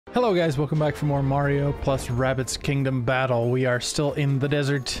Hello guys, welcome back for more Mario plus Rabbids Kingdom battle. We are still in the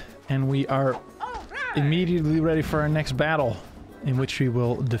desert and we are immediately ready for our next battle in which we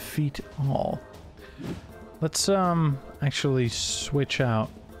will defeat all. Let's actually switch out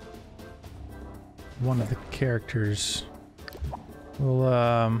one of the characters.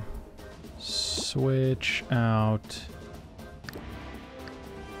 We'll switch out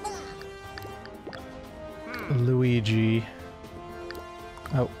Luigi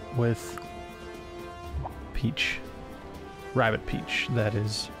with Peach. Rabbit Peach, that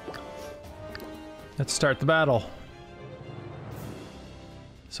is. Let's start the battle.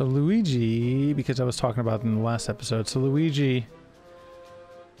 So Luigi, because I was talking about in the last episode, so Luigi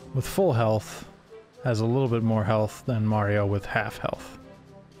with full health has a little bit more health than Mario with half health.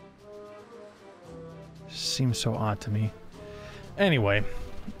 Seems so odd to me. Anyway,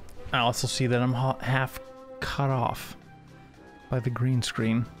 I also see that I'm half cut off by the green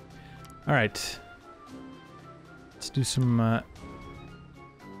screen. Alright. Let's do some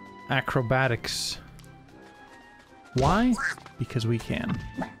acrobatics. Why? Because we can.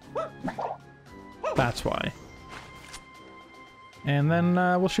 That's why. And then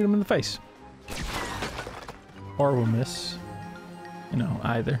we'll shoot him in the face. Or we'll miss. You know,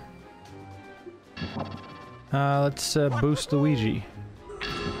 either. Let's boost Luigi.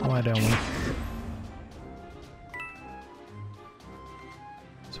 Why don't we?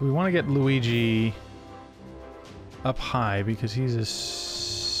 So we want to get Luigi up high because he's a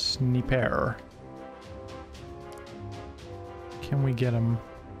sniper. Can we get him?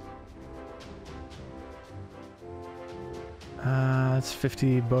 It's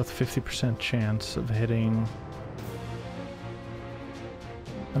 50, both 50% chance of hitting.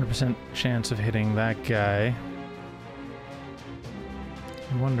 100% chance of hitting that guy.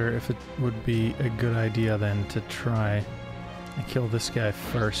 I wonder if it would be a good idea then to try and kill this guy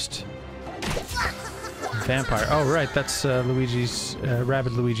first. Vampire. Oh, right, that's Luigi's,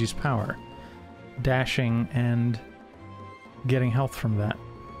 Rabbid Luigi's power. Dashing and getting health from that.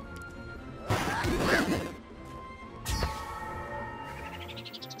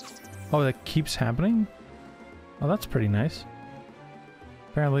 Oh, that keeps happening? Oh, that's pretty nice.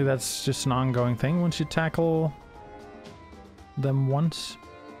 Apparently that's just an ongoing thing once you tackle them once.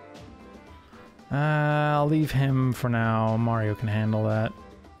 I'll leave him for now. Mario can handle that.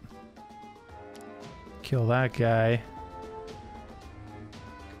 Kill that guy.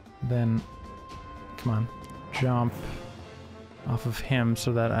 Then, come on, jump off of him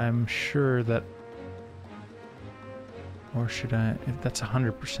so that I'm sure that... Or should I... If that's a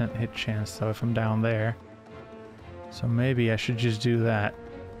 100% hit chance though if I'm down there. So maybe I should just do that.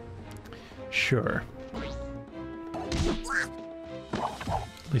 Sure.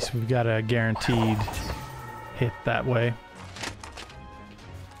 At least we've got a guaranteed hit that way.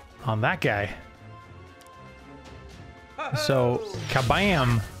 On that guy. So,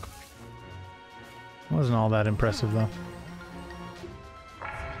 kabam! Wasn't all that impressive though.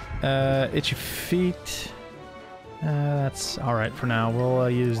 Itchy feet. That's alright for now. We'll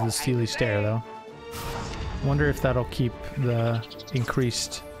use the Steely Stare though. Wonder if that'll keep the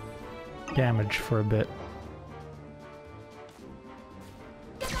increased damage for a bit.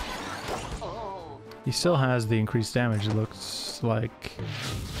 He still has the increased damage, it looks like.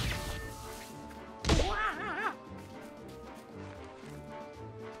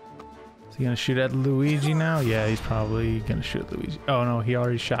 Is he gonna shoot at Luigi now? Yeah, he's probably gonna shoot at Luigi. Oh no, he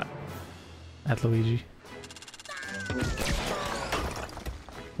already shot at Luigi.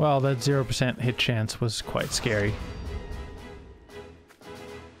 Well, that 0% hit chance was quite scary.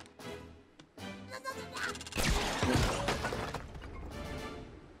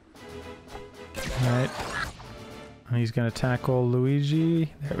 Alright. And he's gonna tackle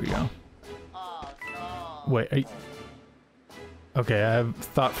Luigi. There we go. Wait, are you... Okay, I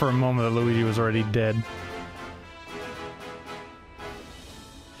thought for a moment that Luigi was already dead.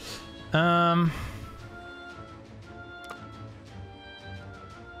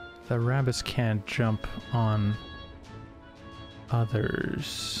 The rabbits can't jump on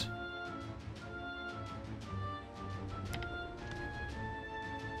others.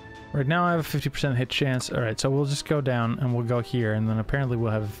 Right now I have a 50% hit chance. Alright, so we'll just go down and we'll go here and then apparently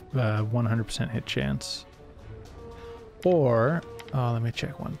we'll have 100% hit chance. Or, oh, let me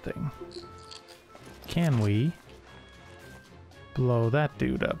check one thing. Can we blow that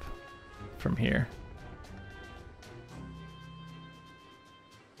dude up from here?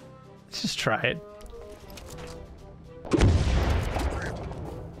 Let's just try it.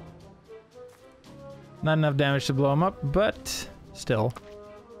 Not enough damage to blow him up, but still.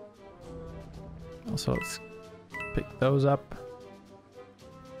 Also, let's pick those up.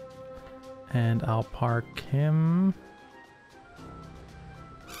 And I'll park him.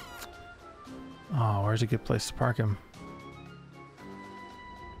 Oh, where's a good place to park him?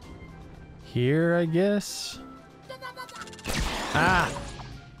 Here, I guess? Ah!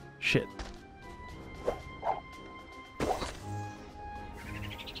 Shit.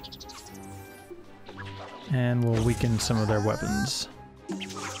 And we'll weaken some of their weapons.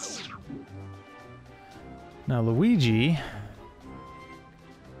 Now Luigi,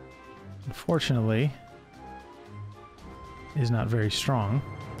 unfortunately, is not very strong,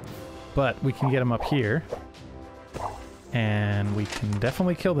 but we can get him up here, and we can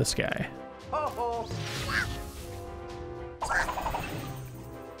definitely kill this guy.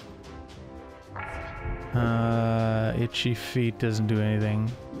 Itchy feet doesn't do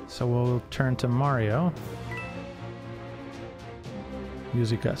anything, so we'll turn to Mario.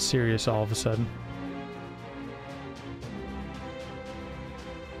 Music got serious all of a sudden.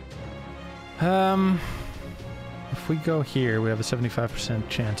 If we go here, we have a 75%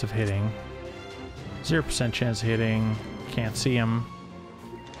 chance of hitting. 0% chance of hitting. Can't see him.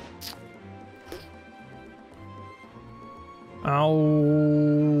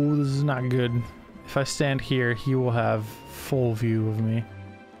 Oh, this is not good. If I stand here, he will have full view of me.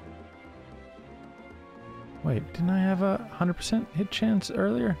 Wait, didn't I have a 100% hit chance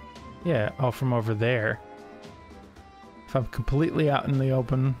earlier? Yeah, oh, from over there. If I'm completely out in the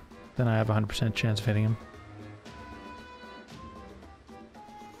open, then I have a 100% chance of hitting him.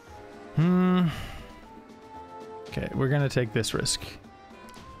 Okay, we're gonna take this risk.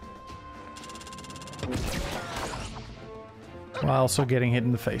 While also getting hit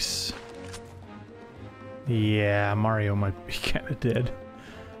in the face. Yeah, Mario might be kinda dead.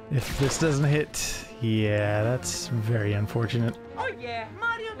 If this doesn't hit, yeah, that's very unfortunate. Oh yeah,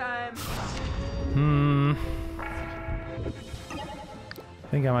 Mario time! I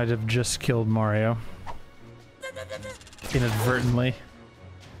think I might have just killed Mario. Inadvertently.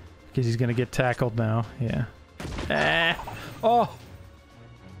 Because he's gonna get tackled now, yeah. Ah! Oh!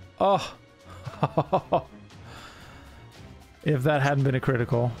 Oh! If that hadn't been a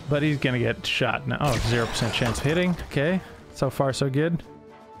critical, but he's gonna get shot now. Oh, 0% chance of hitting. Okay, so far so good.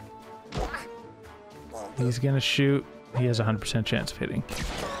 He's gonna shoot. He has a 100% chance of hitting.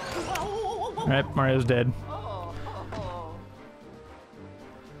 Alright, Mario's dead.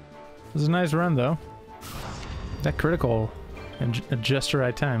 It was a nice run, though. That critical at just the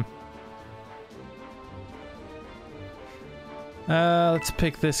right time. Let's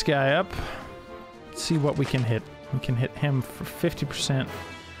pick this guy up. Let's see what we can hit. We can hit him for 50%.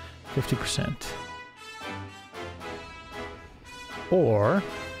 50%. Or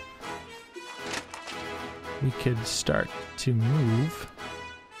we could start to move.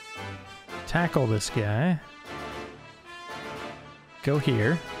 Tackle this guy. Go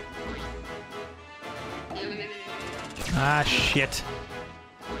here. Ah, shit.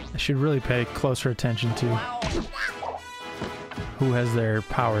 I should really pay closer attention to who has their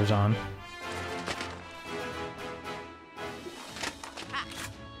powers on.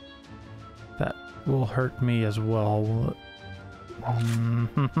 That will hurt me as well, will it?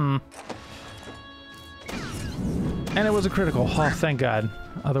 And it was a critical. Oh, thank God.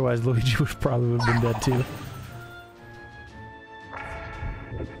 Otherwise, Luigi would probably have been dead too.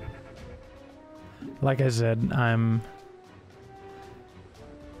 Like I said, I'm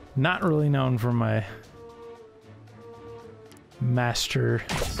not really known for my master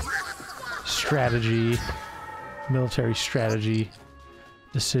strategy, military strategy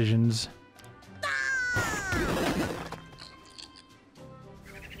decisions.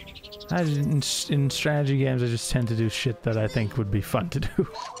 In strategy games, I just tend to do shit that I think would be fun to do.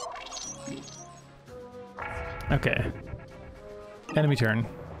 Okay. Enemy turn.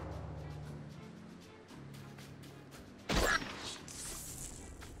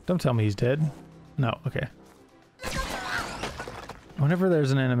 Don't tell me he's dead. No, okay. Whenever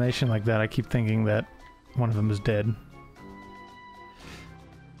there's an animation like that, I keep thinking that one of them is dead.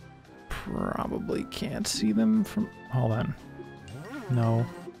 Probably can't see them from... Hold on. No.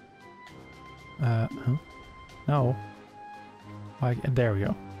 Huh? No. Why? There we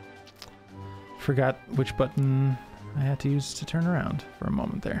go. Forgot which button I had to use to turn around for a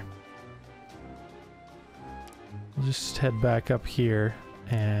moment there. We'll just head back up here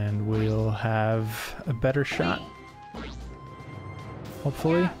and we'll have a better shot.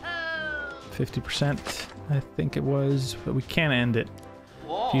 Hopefully. 50%, I think it was, but we can't end it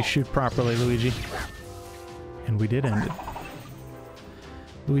if you shoot properly, Luigi. And we did end it.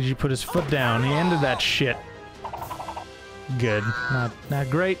 Luigi put his foot down. He ended that shit. Good. Not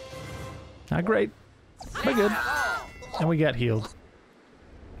great. Not great, but good. And we got healed.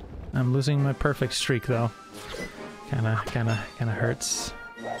 I'm losing my perfect streak though. Kinda hurts.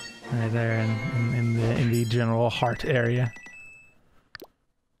 Right there in the general heart area.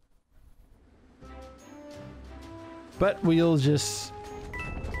 But we'll just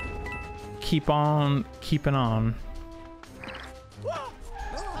keep on keeping on.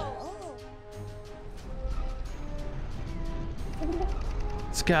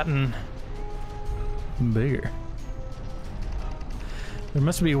 It's gotten bigger. There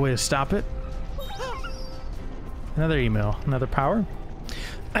must be a way to stop it. Another email, another power.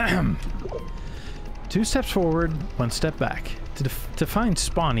 2 steps forward, 1 step back. To find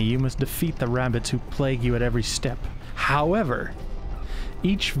Spawny, you must defeat the Rabbids who plague you at every step. However,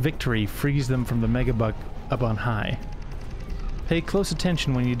 each victory frees them from the Megabug up on high. Pay close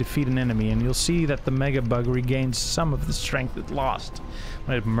attention when you defeat an enemy, and you'll see that the Megabug regains some of the strength it lost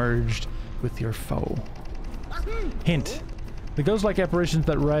when it merged with your foe. Hint: the ghost-like apparitions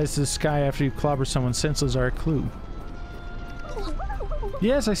that rise to the sky after you clobber someone's senses are a clue.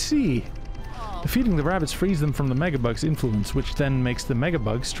 Yes, I see. Defeating the Rabbids frees them from the Megabug's influence, which then makes the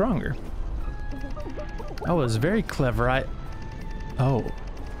Megabug stronger. Oh, it's very clever. Oh.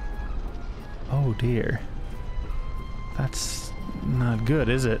 Oh dear. That's not good,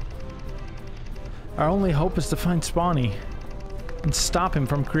 is it? Our only hope is to find Spawny and stop him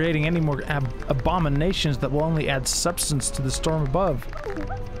from creating any more abominations that will only add substance to the storm above.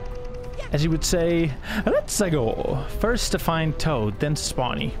 As you would say, let's go. First to find Toad, then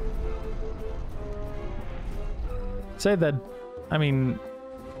Spawny. Say that, I mean,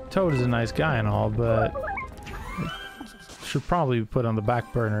 Toad is a nice guy and all, but should probably be put on the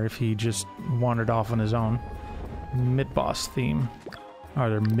back burner if he just wandered off on his own. Mid-boss theme. Are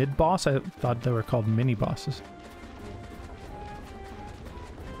there mid-boss? I thought they were called mini-bosses.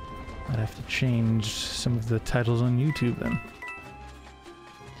 I'd have to change some of the titles on YouTube then.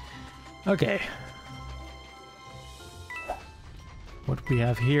 Okay. What we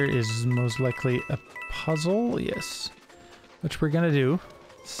have here is most likely a puzzle, yes. Which we're gonna do.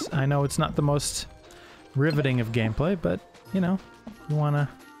 I know it's not the most riveting of gameplay, but, you know, you wanna...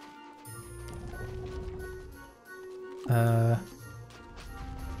 what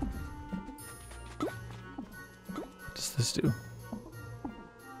does this do?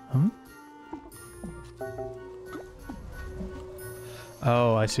 Huh?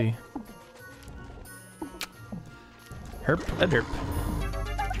 Oh, I see. Herp a derp.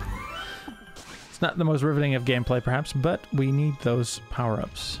 It's not the most riveting of gameplay, perhaps, but we need those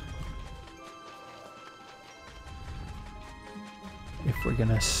power-ups. If we're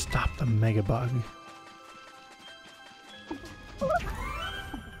gonna stop the Megabug.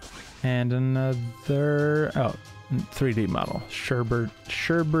 And another... oh, 3D model. Sherbert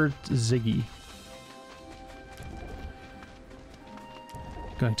Ziggy.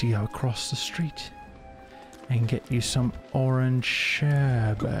 Going to go across the street and get you some orange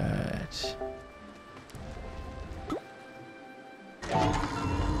sherbet.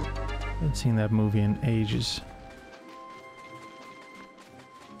 Haven't seen that movie in ages.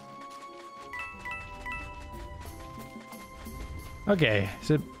 Okay,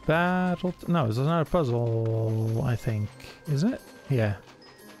 is it battle? No, this is not a puzzle, I think. Is it? Yeah.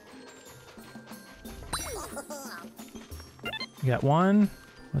 You got one.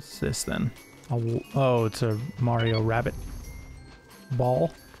 What's this then? Oh, it's a Mario Rabbit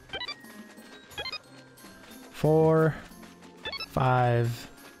ball. 4, 5,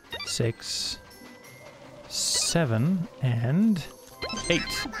 6, 7, and 8.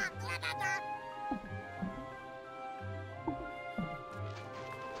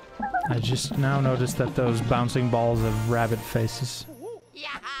 I just now noticed that those bouncing balls have rabbit faces.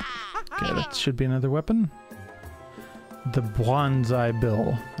 Okay, that should be another weapon. The Bonsai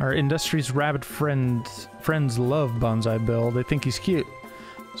Bill. Our industry's rabbit friends love Bonsai Bill. They think he's cute.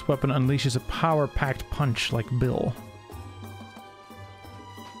 This weapon unleashes a power-packed punch like Bill.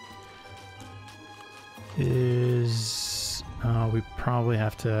 Oh, we probably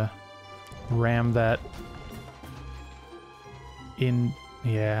have to ram that in...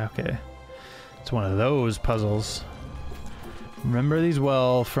 yeah, okay. It's one of those puzzles. Remember these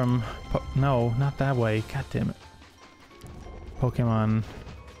well from... no, not that way. God damn it. Pokemon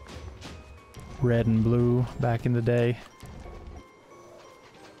Red and Blue back in the day.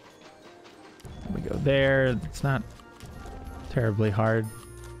 We go there. It's not terribly hard.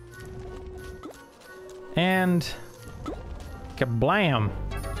 And kablam!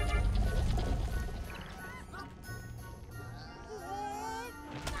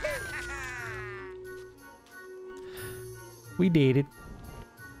 We did it.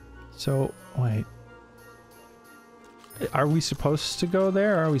 So, wait. Are we supposed to go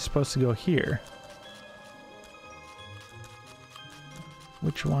there, or are we supposed to go here?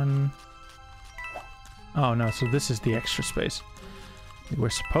 Which one? Oh no, so this is the extra space. We're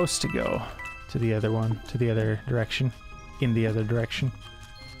supposed to go to the other one, to the other direction. In the other direction.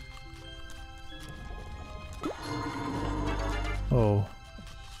 Oh.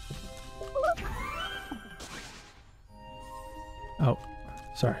 Oh,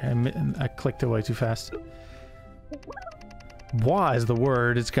 sorry, I clicked away too fast. Wah is the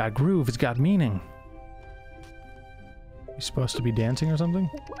word, it's got groove, it's got meaning. You supposed to be dancing or something?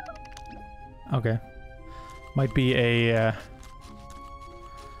 Okay. Might be a,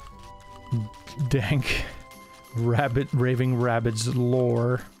 dank raving Rabbids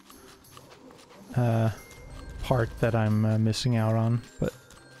lore, part that I'm missing out on, but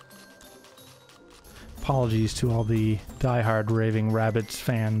apologies to all the diehard raving Rabbids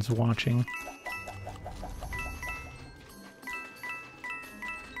fans watching.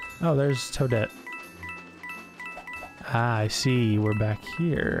 Oh, there's Toadette. Ah, I see. We're back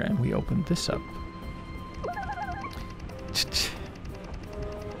here, and we opened this up.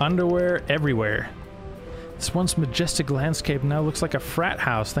 Underwear everywhere. This once majestic landscape now looks like a frat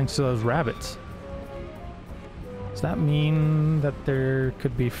house thanks to those rabbits. Does that mean that there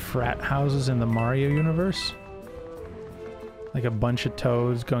could be frat houses in the Mario universe? Like a bunch of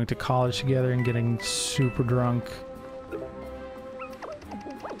toads going to college together and getting super drunk.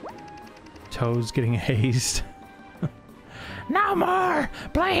 Toads getting hazed. No more!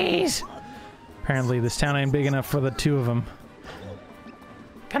 Please! Apparently this town ain't big enough for the two of them.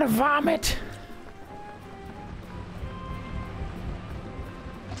 Gonna vomit!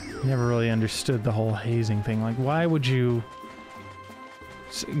 Never really understood the whole hazing thing. Like, why would you...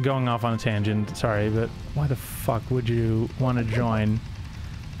 Going off on a tangent, sorry, but why the fuck would you want to join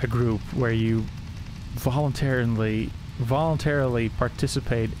a group where you voluntarily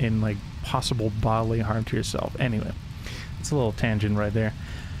participate in, like, possible bodily harm to yourself? Anyway, it's a little tangent right there.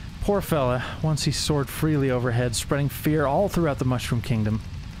 Poor fella, once he soared freely overhead, spreading fear all throughout the Mushroom Kingdom.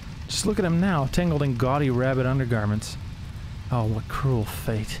 Just look at him now, tangled in gaudy rabbit undergarments. Oh, what cruel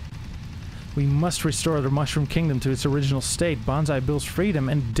fate. We must restore the Mushroom Kingdom to its original state. Bonsai Bill's freedom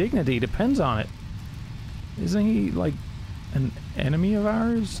and dignity depends on it. Isn't he, like, an enemy of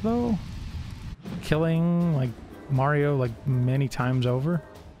ours, though? Killing, like, Mario, like, many times over?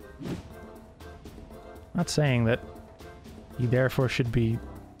 Not saying that he therefore should be, you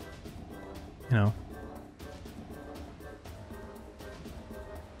know...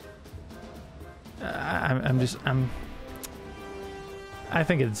 I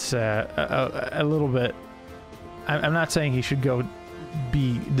think it's a little bit... I'm not saying he should go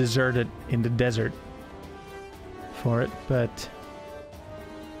be deserted in the desert for it, but...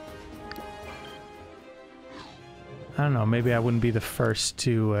 I don't know, maybe I wouldn't be the first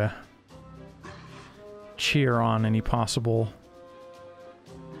to cheer on any possible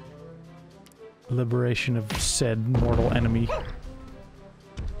liberation of said mortal enemy.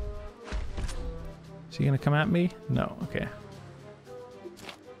 Is he gonna come at me? No, okay.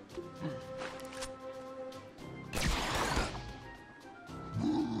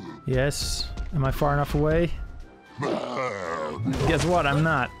 Yes. Am I far enough away? Guess what? I'm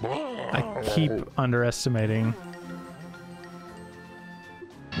not. I keep underestimating.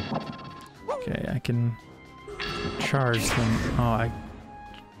 Okay, I can charge them. Oh, I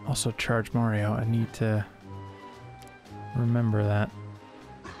also charge Mario. I need to remember that.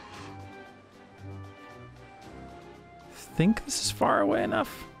 Think this is far away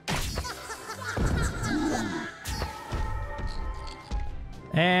enough?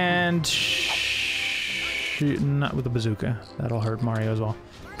 And shoot, not with the bazooka. That'll hurt Mario as well.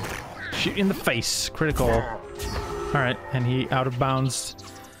 Shoot in the face. Critical. Alright, and he out of bounds.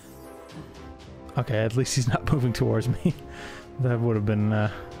 Okay, at least he's not moving towards me. That would have been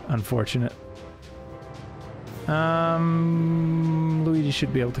unfortunate. Luigi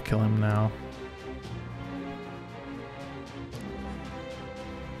should be able to kill him now.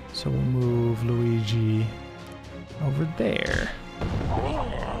 So we'll move Luigi over there.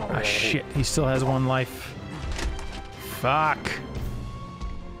 Ah, shit. He still has one life. Fuck.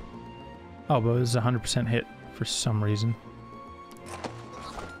 Oh, but it was a 100% hit for some reason.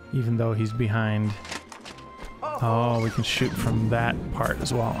 Even though he's behind. Oh, we can shoot from that part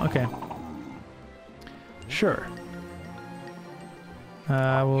as well. Okay. Sure.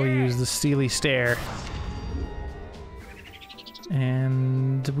 We'll use the Steely Stare.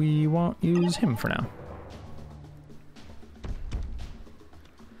 And we won't use him for now.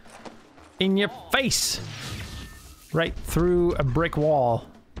 In your face! Right through a brick wall.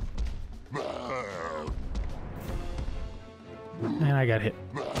 And I got hit.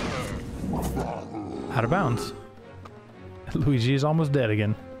 Out of bounds. Luigi is almost dead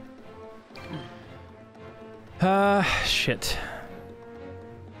again. Shit.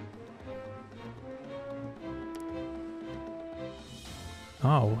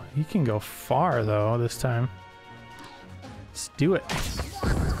 Oh, he can go far though this time. Let's do it.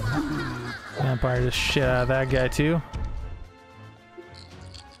 Vampire the shit out of that guy too.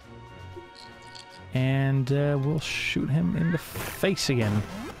 And we'll shoot him in the face again.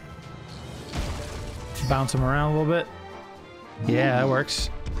 Bounce him around a little bit. Yeah, that works.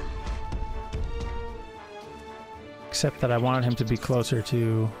 Except that I wanted him to be closer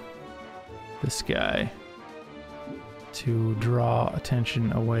to this guy to draw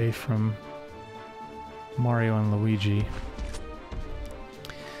attention away from Mario and Luigi.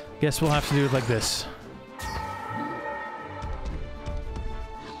 Guess we'll have to do it like this.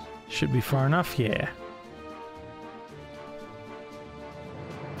 Should be far enough, yeah.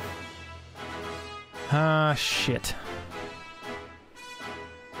 Ah, shit.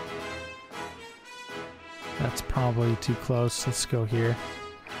 That's probably too close. Let's go here.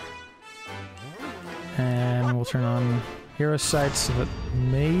 And we'll turn on hero sight so that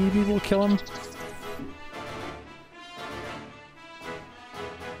maybe we'll kill him.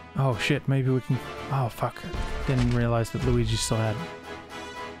 Oh shit, maybe we can... Oh fuck. Didn't realize that Luigi still had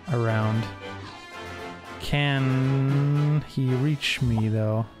a round. Can he reach me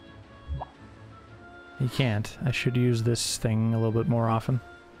though? He can't. I should use this thing a little bit more often.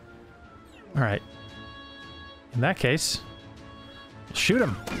 Alright. In that case, shoot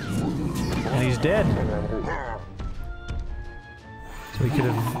him! And he's dead! So we could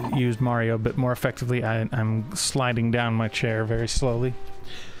have used Mario a bit more effectively. I'm sliding down my chair very slowly.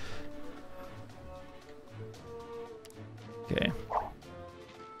 Okay.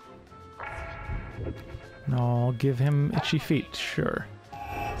 And I'll give him itchy feet, sure.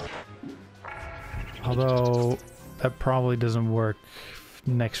 Although, that probably doesn't work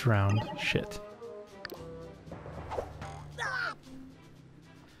next round. Shit.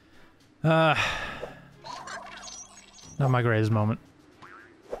 Not my greatest moment.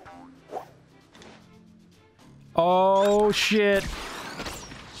 Oh shit!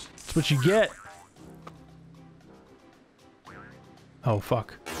 That's what you get. Oh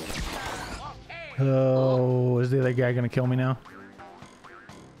fuck. Oh, is the other guy gonna kill me now?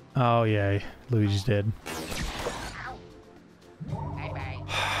 Oh yeah, Luigi's dead.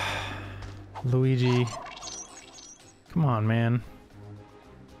 Luigi. Come on, man.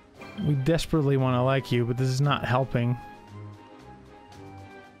 We desperately want to like you, but this is not helping.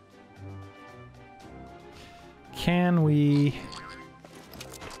 Can we...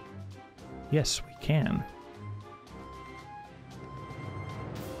 Yes, we can.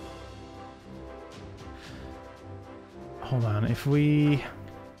 Hold on, if we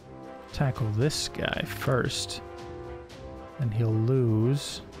tackle this guy first, then he'll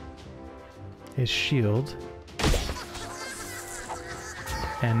lose his shield.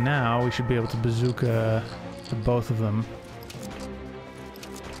 And now we should be able to bazooka the both of them.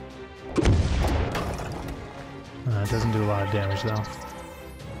 It doesn't do a lot of damage though.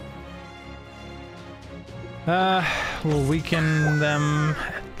 We'll weaken them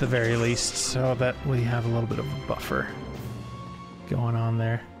at the very least so that we have a little bit of a buffer going on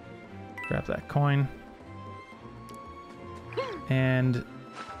there. Grab that coin. And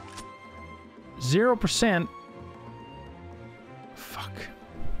 0%. Fuck.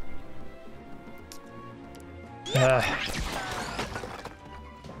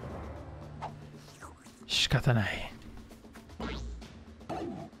 Shikatanai.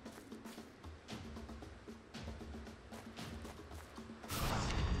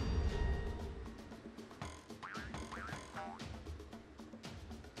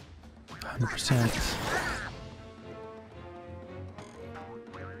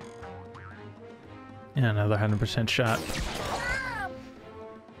 And another 100% shot.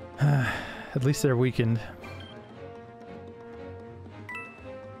 At least they're weakened.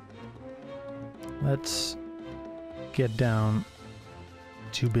 Let's get down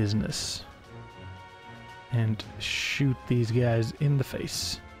to business and shoot these guys in the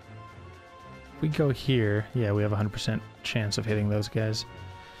face. If we go here, yeah, we have a 100% chance of hitting those guys.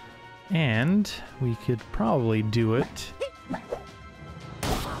 And we could probably do it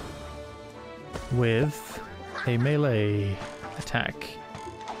with a melee attack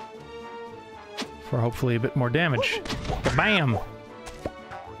for hopefully a bit more damage. Bam!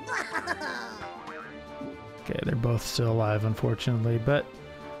 Okay, they're both still alive, unfortunately, but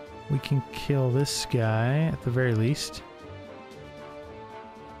we can kill this guy at the very least.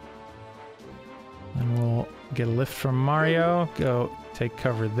 And we'll Get a lift from Mario. Go take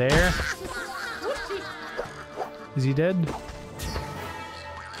cover there. Is he dead?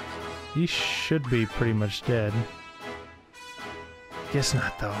 He should be pretty much dead. Guess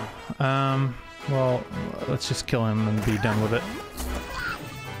not, though. Well, let's just kill him and be done with it.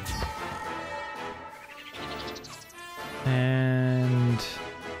 And...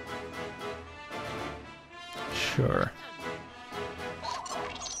 sure.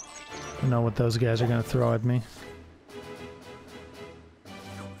 I know what those guys are gonna throw at me.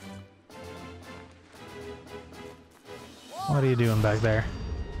 What are you doing back there?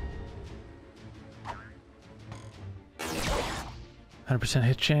 100%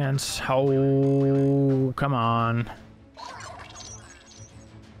 hit chance. Oh, come on.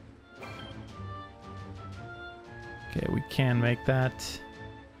 Okay, we can make that.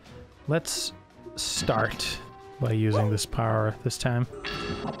 Let's start by using this power this time.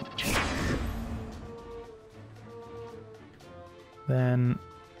 Then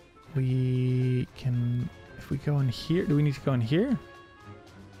we can... if we go in here... do we need to go in here?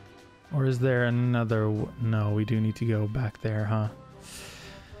 Or is there another... no, we do need to go back there, huh?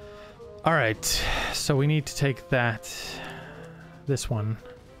 Alright, so we need to take that... this one.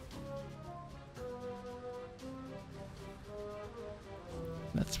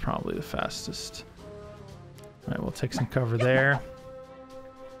 That's probably the fastest. Alright, we'll take some cover there.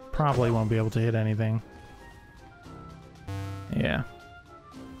 Probably won't be able to hit anything. Yeah.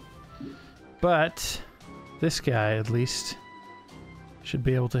 But this guy, at least, should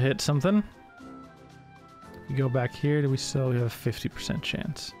be able to hit something. You go back here, do we still have a 50%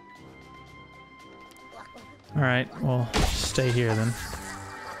 chance? Alright, we'll stay here then.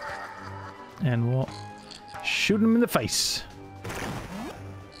 And we'll shoot him in the face.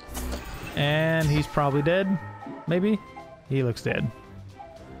 And he's probably dead. Maybe? He looks dead.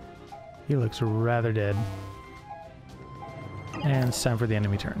 He looks rather dead. And it's time for the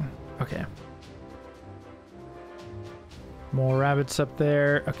enemy turn. Okay. More rabbits up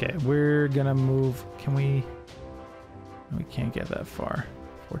there. Okay, we're gonna move. Can we... we can't get that far,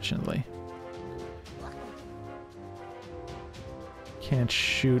 fortunately. Can't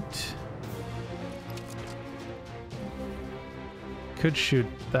shoot. Could shoot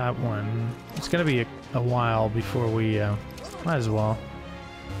that one. It's gonna be a while before we... might as well.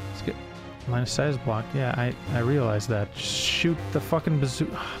 Let's get... line of sight is blocked. Yeah, I realize that. Just shoot the fucking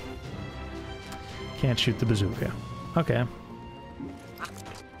bazooka. Can't shoot the bazooka. Okay.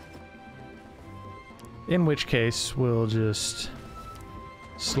 In which case, we'll just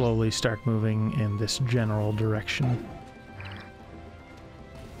slowly start moving in this general direction.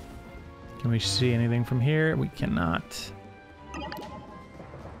 Can we see anything from here? We cannot.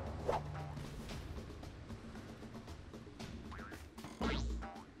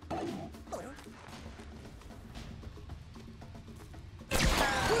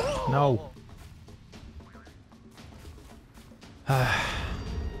 No.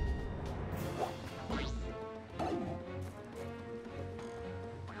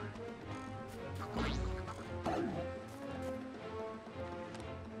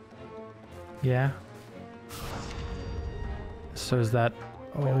 Yeah. So is that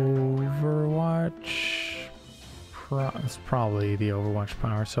Overwatch? It's probably the Overwatch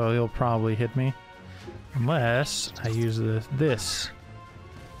power, so he'll probably hit me. Unless I use this.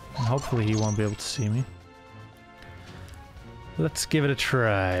 And hopefully he won't be able to see me. Let's give it a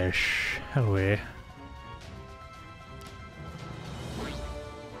try, shall we?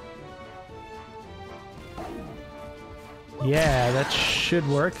 Yeah, that should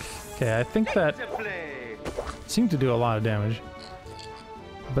work. Okay, I think that seemed to do a lot of damage.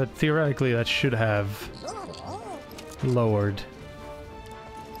 But theoretically that should have lowered.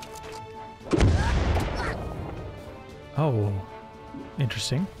 Oh,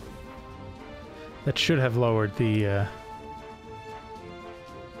 interesting. That should have lowered the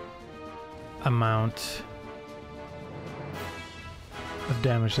amount of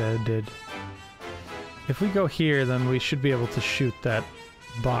damage that it did. If we go here, then we should be able to shoot that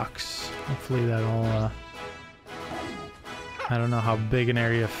box. Hopefully that'll, I don't know how big an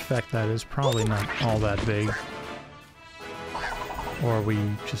area effect that is. Probably not all that big. Or we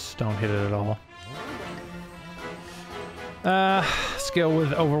just don't hit it at all. Let's go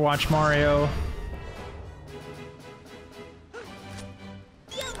with Overwatch Mario.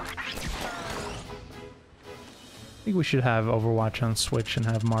 I think we should have Overwatch on Switch and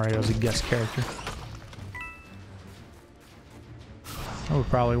have Mario as a guest character. That would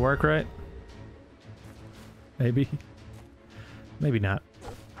probably work, right? Maybe. Maybe not.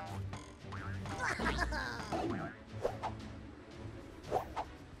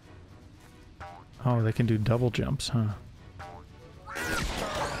 Oh, they can do double jumps, huh?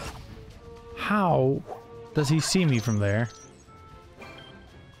 How does he see me from there?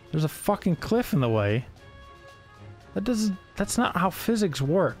 There's a fucking cliff in the way. That's not how physics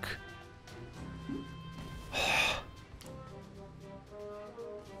work.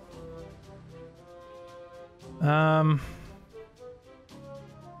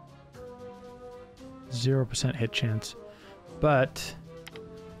 0% hit chance. But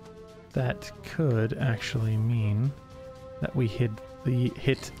that could actually mean that we hit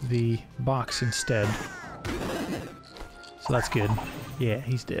the box instead. So that's good. Yeah,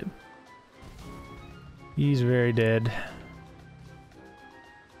 he's dead. He's very dead.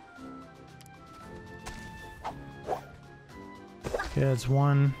 Okay, that's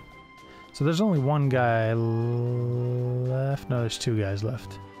one. So there's only one guy left. No, there's two guys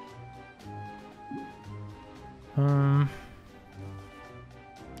left.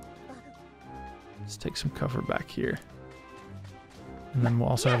 Let's take some cover back here. And then we'll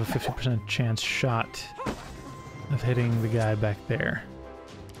also have a 50% chance shot of hitting the guy back there.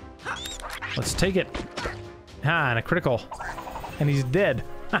 Let's take it. Ah, and a critical. And he's dead.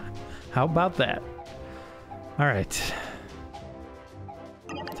 How about that? Alright.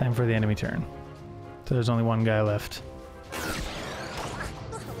 Time for the enemy turn. So there's only one guy left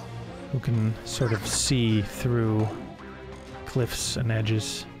who can sort of see through cliffs and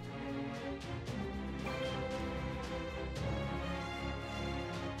edges.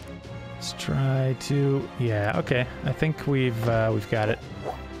 Let's try to... Yeah, okay. I think we've got it.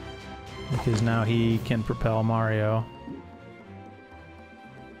 Because now he can propel Mario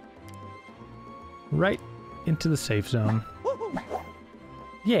right into the safe zone.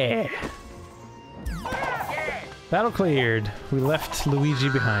 Yeah! Battle cleared. We left Luigi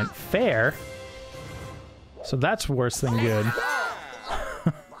behind. Fair? So that's worse than good.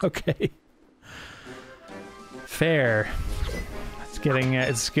 Okay. Fair.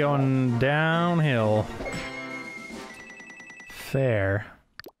 It's going downhill. Fair.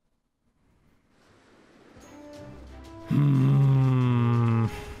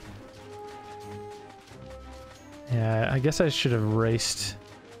 Yeah, I guess I should have raced.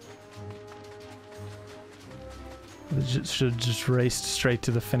 Should have just raced straight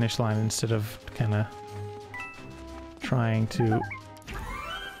to the finish line instead of kind of trying to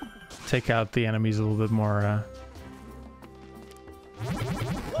take out the enemies a little bit more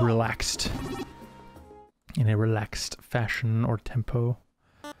relaxed. In a relaxed fashion or tempo.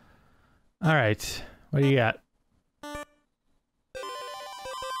 Alright, what do you got?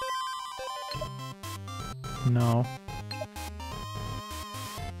 No.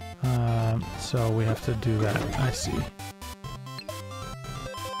 So we have to do that. I see.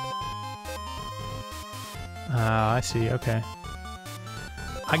 I see, okay.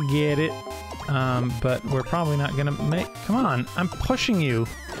 I get it. But we're probably not gonna make... Come on, I'm pushing you!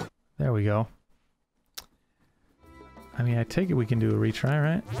 There we go. I mean, I take it we can do a retry,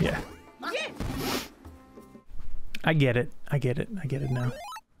 right? Yeah. I get it. I get it. I get it now.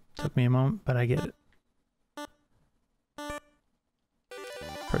 Took me a moment, but I get it.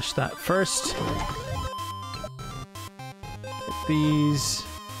 Push that first. Get these.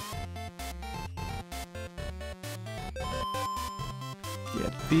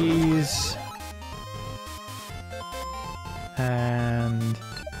 Get these. And...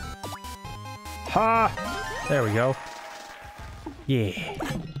 Ha! There we go. Yeah.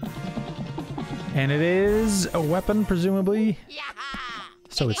 And it is a weapon, presumably.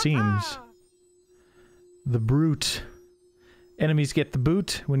 So it seems. The brute. Enemies get the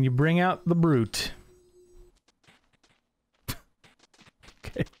boot when you bring out the brute.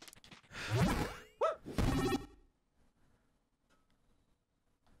 Okay.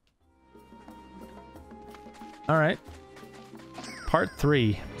 Alright. Part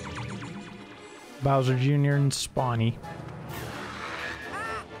 3. Bowser Jr. and Spawny.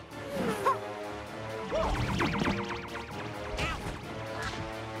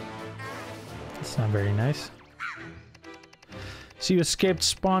 That's not very nice. So you escaped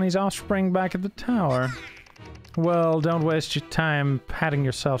Spawny's offspring back at the tower. Well, don't waste your time patting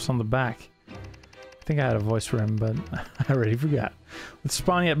yourselves on the back. I think I had a voice for him, but I already forgot. With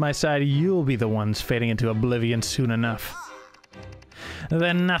Spawny at my side, you'll be the ones fading into oblivion soon enough.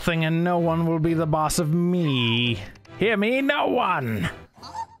 Then nothing and no one will be the boss of me. Hear me? No one!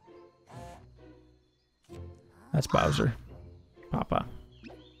 That's Bowser. Papa.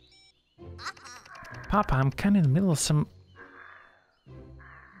 Papa, I'm kind of in the middle of some...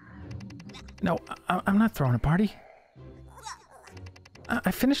 No, I'm not throwing a party. I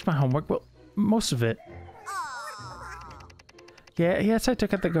finished my homework, well, most of it. Yeah, yes, I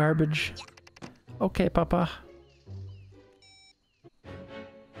took out the garbage. Okay, Papa.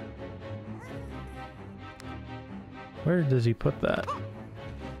 Where does he put that?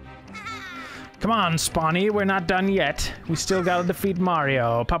 Come on, Spawny, we're not done yet. We still gotta defeat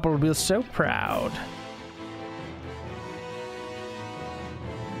Mario. Papa will be so proud.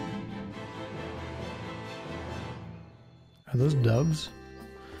 Are those doves?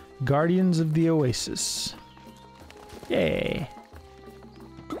 Guardians of the Oasis. Yay.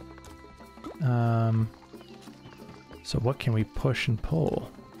 So what can we push and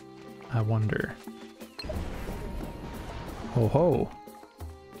pull? I wonder. Ho ho.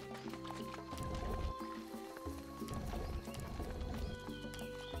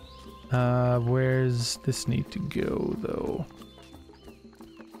 Where's this need to go though?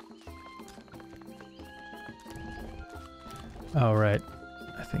 All right.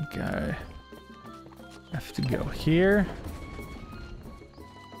 I think I have to go here.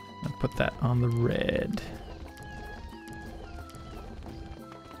 And put that on the red.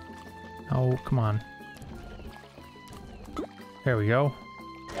 Oh, come on. There we go.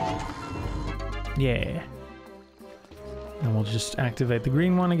 Yeah. And we'll just activate the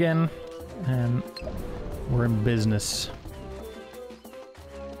green one again. And we're in business.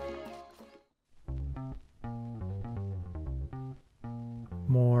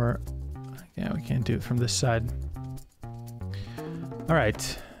 More. Yeah, we can't do it from this side.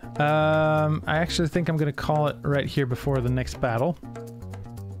 Alright. I actually think I'm gonna call it right here before the next battle.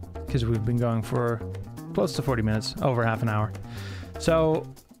 Because we've been going for close to 40 minutes, over half an hour. So,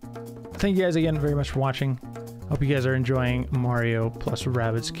 thank you guys again very much for watching. Hope you guys are enjoying Mario plus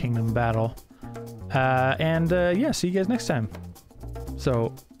Rabbids Kingdom Battle. Yeah, see you guys next time.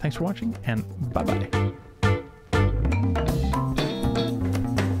 So, thanks for watching, and bye-bye.